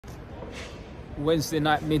Wednesday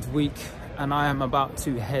night midweek, and I am about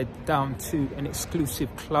to head down to an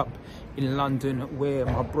exclusive club in London where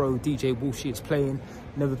my bro DJ Woolshy is playing.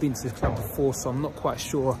 Never been to this club before, so I'm not quite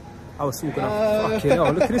sure how it's all gonna fucking.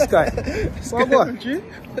 Oh, look at this guy. What?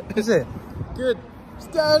 Is it? Good.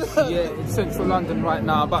 Yeah, in central London right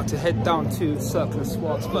now, about to head down to Circle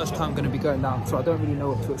Soir. It's first time going to be going down, so I don't really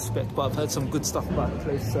know what to expect, but I've heard some good stuff about the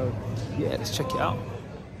place, so yeah, let's check it out.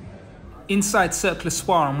 Inside Circle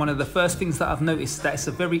Soir, and one of the first things that I've noticed is that it's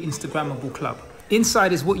a very Instagrammable club.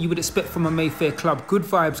 Inside is what you would expect from a Mayfair club. Good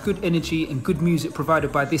vibes, good energy, and good music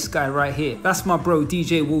provided by this guy right here. That's my bro,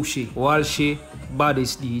 DJ Woolshy. Walshy,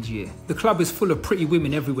 baddest DJ. The club is full of pretty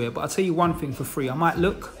women everywhere, but I'll tell you one thing for free. I might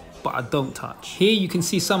look, but I don't touch. Here you can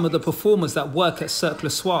see some of the performers that work at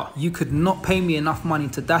Circle Soir. You could not pay me enough money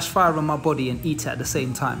to dash fire on my body and eat it at the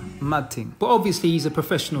same time. Mad thing. But obviously he's a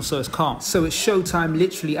professional, so it's calm. So it's showtime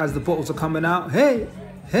literally as the bottles are coming out. Hey!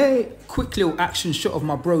 Hey, quick little action shot of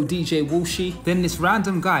my bro DJ Woolshy. Then this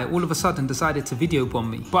random guy all of a sudden decided to video bomb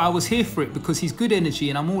me. But I was here for it because he's good energy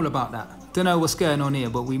and I'm all about that. Don't know what's going on here,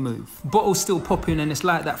 but we move. Bottles still popping and it's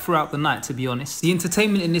like that throughout the night, to be honest. The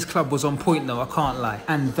entertainment in this club was on point though, I can't lie.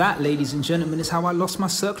 And that, ladies and gentlemen, is how I lost my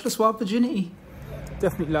Circle Soir virginity.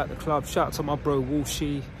 Definitely like the club. Shout out to my bro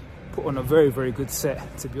Woolshy. Put on a very, very good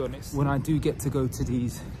set, to be honest. When I do get to go to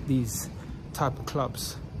these type of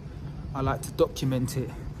clubs, I like to document it,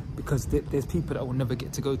 because there's people that will never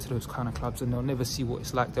get to go to those kind of clubs and they'll never see what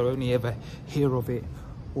it's like. They'll only ever hear of it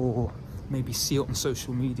or maybe see it on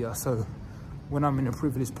social media. So when I'm in a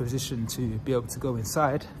privileged position to be able to go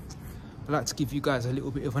inside, I like to give you guys a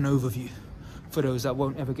little bit of an overview for those that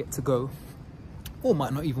won't ever get to go or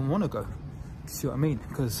might not even want to go. See what I mean?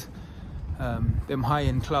 Because them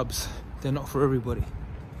high-end clubs, they're not for everybody.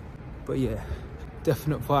 But yeah,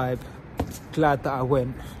 definite vibe. Glad that I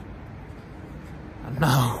went. And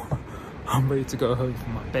now I'm ready to go home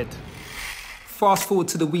from my bed. Fast forward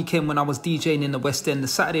to the weekend when I was DJing in the West End. The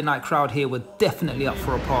Saturday night crowd here were definitely up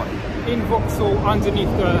for a party. In Vauxhall,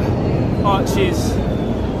 underneath the arches,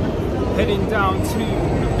 heading down to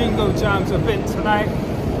the Bingo Jams event tonight.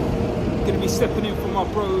 Gonna be stepping in for my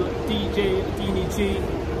bro DJ Deanie G.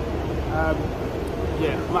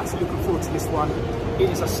 Yeah, I'm actually looking forward to this one.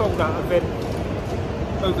 It is a sold out event.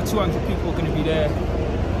 Over 200 people are gonna be there.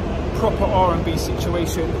 Proper R&B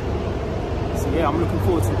situation. So yeah, I'm looking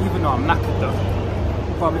forward to it, even though I'm knackered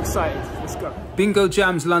though. But I'm excited. Let's go. Bingo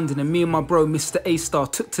Jams London, and me and my bro Mr. A-Star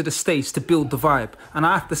took to the stage to build the vibe. And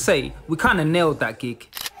I have to say, we kind of nailed that gig.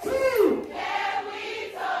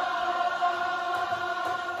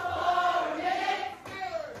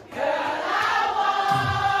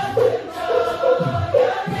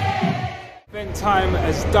 Event time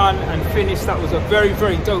has done and finished. That was a very,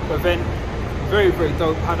 very dope event. Very, very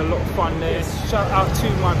dope. Had a lot of fun there. Shout out to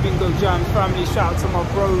my Bingo Jam family. Shout out to my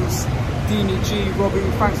bros, Deanie G, Robin.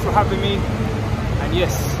 Thanks for having me. And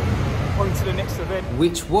yes, on to the next event,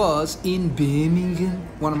 which was in Birmingham.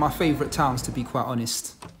 One of my favourite towns, to be quite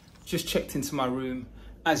honest. Just checked into my room.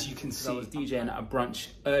 As you can see, I was DJing at a brunch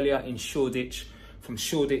earlier in Shoreditch. From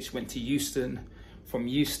Shoreditch, went to Euston. From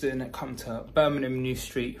Euston, come to Birmingham New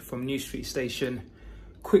Street. From New Street Station,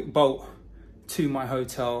 quick bolt to my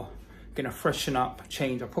hotel. Gonna freshen up,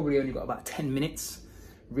 change. I probably only got about 10 minutes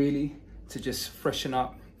really to just freshen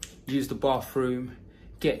up, use the bathroom,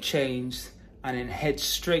 get changed, and then head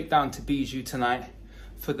straight down to Bijou tonight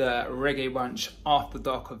for the Reggae Brunch After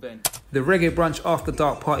Dark event. The Reggae Brunch After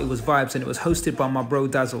Dark party was vibes, and it was hosted by my bro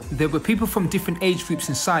Dazzle. There were people from different age groups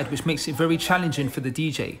inside, which makes it very challenging for the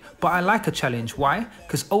DJ. But I like a challenge. Why?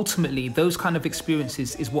 Because ultimately those kind of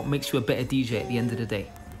experiences is what makes you a better DJ at the end of the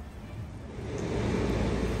day.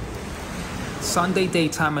 Sunday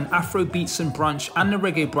daytime, and Afro Beats and Brunch and the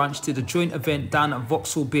Reggae Brunch did a joint event down at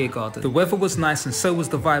Vauxhall Beer Garden. The weather was nice and so was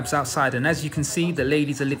the vibes outside, and as you can see, the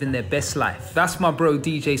ladies are living their best life. That's my bro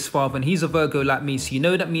DJ Suave, and he's a Virgo like me, so you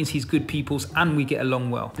know that means he's good peoples and we get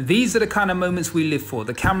along well. These are the kind of moments we live for.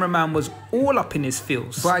 The cameraman was all up in his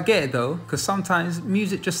feels. But I get it though, because sometimes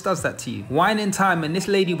music just does that to you. Whining time, and this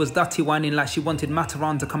lady was dirty whining like she wanted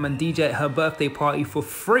Mataran to come and DJ at her birthday party for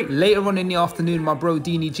free. Later on in the afternoon, my bro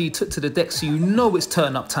Deanie G took to the deck, so you know it's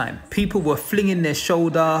turn up time. People were flinging their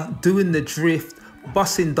shoulder, doing the drift,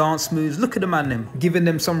 bussing dance moves. Look at the man them, giving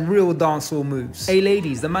them some real dancehall moves. Hey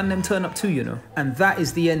ladies, the man them turn up too, you know. And that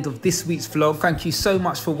is the end of this week's vlog. Thank you so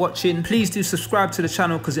much for watching. Please do subscribe to the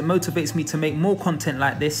channel because it motivates me to make more content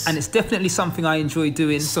like this, and it's definitely something I enjoy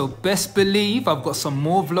doing, so best believe I've got some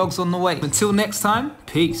more vlogs on the way. Until next time,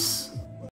 peace.